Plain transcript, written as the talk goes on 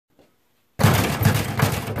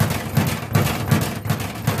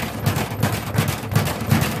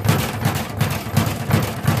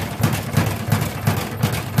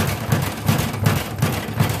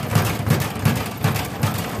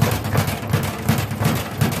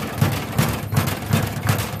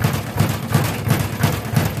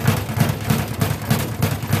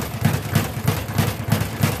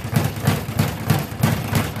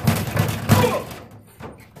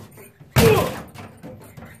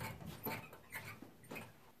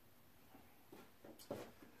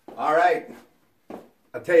All right.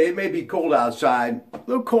 I tell you, it may be cold outside, a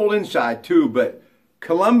little cold inside too, but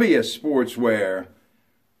Columbia Sportswear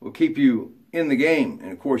will keep you in the game.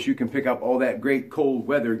 And of course, you can pick up all that great cold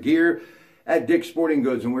weather gear at Dick's Sporting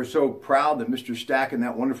Goods. And we're so proud that Mr. Stack and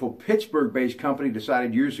that wonderful Pittsburgh-based company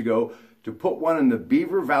decided years ago to put one in the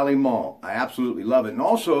Beaver Valley Mall. I absolutely love it. And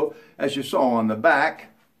also, as you saw on the back,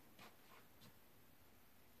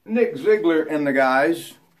 Nick Ziegler and the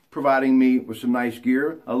guys providing me with some nice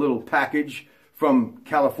gear, a little package from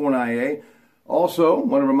California. Also,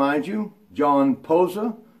 want to remind you, John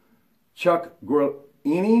Poza, Chuck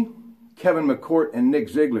Guarini, Kevin McCourt, and Nick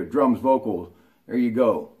Ziegler, drums, vocals. There you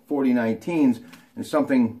go, 4019s, and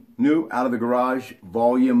something new out of the garage,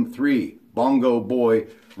 Volume 3, Bongo Boy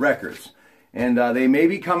Records. And they may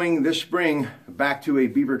be coming this spring back to a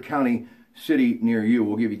Beaver County city near you.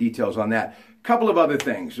 We'll give you details on that. Couple of other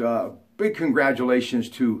things. Big congratulations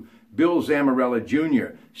to Bill Zamarella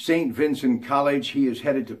Jr., St. Vincent College. He is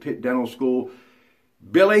headed to Pitt Dental School.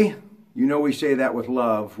 Billy, you know we say that with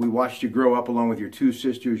love. We watched you grow up along with your two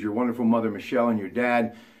sisters, your wonderful mother Michelle and your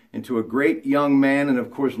dad, into a great young man. And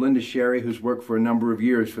of course, Linda Sherry, who's worked for a number of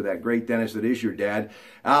years for that great dentist that is your dad,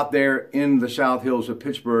 out there in the South Hills of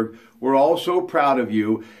Pittsburgh. We're all so proud of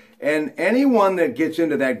you. And anyone that gets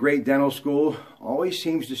into that great dental school always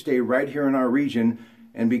seems to stay right here in our region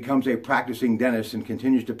and becomes a practicing dentist and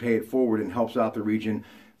continues to pay it forward and helps out the region.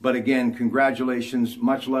 But again, congratulations.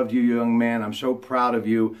 Much love to you, young man. I'm so proud of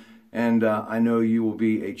you. And I know you will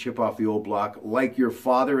be a chip off the old block like your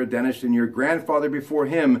father, a dentist, and your grandfather before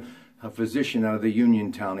him, a physician out of the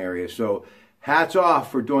Uniontown area. So hats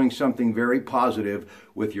off for doing something very positive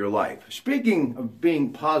with your life. Speaking of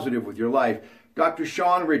being positive with your life, Dr.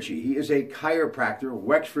 Sean Ritchie, he is a chiropractor,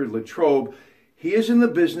 Wexford Latrobe. He is in the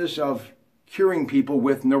business of curing people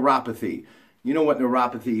with neuropathy. You know what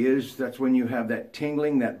neuropathy is? That's when you have that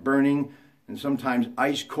tingling, that burning, and sometimes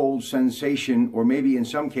ice-cold sensation, or maybe in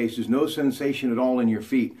some cases no sensation at all in your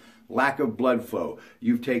feet. Lack of blood flow.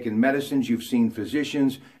 You've taken medicines, you've seen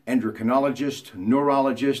physicians, endocrinologists,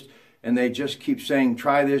 neurologists, and they just keep saying,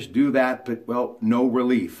 try this, do that, but, well, no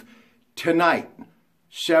relief. Tonight,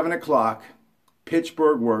 7 o'clock,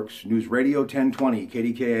 Pittsburgh Works, News Radio 1020,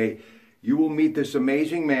 KDKA, you will meet this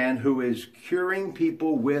amazing man who is curing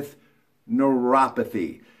people with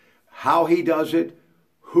neuropathy. How he does it,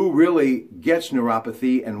 who really gets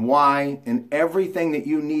neuropathy and why, and everything that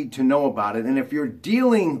you need to know about it. And if you're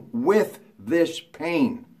dealing with this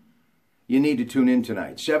pain, you need to tune in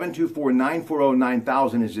tonight.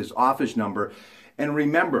 724-940-9000 is his office number. And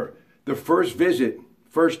remember, the first visit,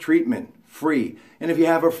 first treatment, free. And if you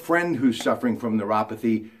have a friend who's suffering from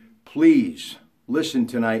neuropathy, please listen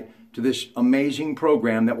tonight to this amazing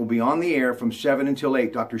program that will be on the air from 7 until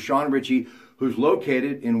 8. Dr. Sean Ritchie, who's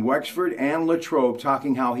located in Wexford and Latrobe,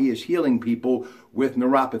 talking how he is healing people with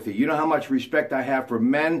neuropathy. You know how much respect I have for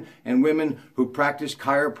men and women who practice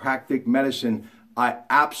chiropractic medicine. I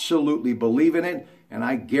absolutely believe in it, and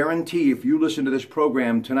I guarantee if you listen to this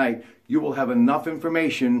program tonight, you will have enough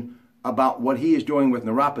information about what he is doing with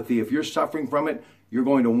neuropathy. If you're suffering from it, you're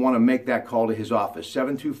going to want to make that call to his office,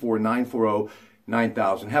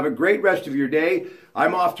 724-940-9000. Have a great rest of your day.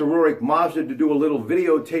 I'm off to Rorick Mazda to do a little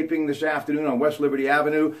videotaping this afternoon on West Liberty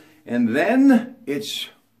Avenue. And then it's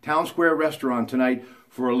Town Square Restaurant tonight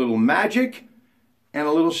for a little magic and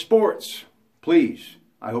a little sports. Please,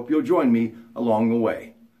 I hope you'll join me along the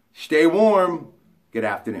way. Stay warm. Good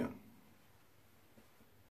afternoon.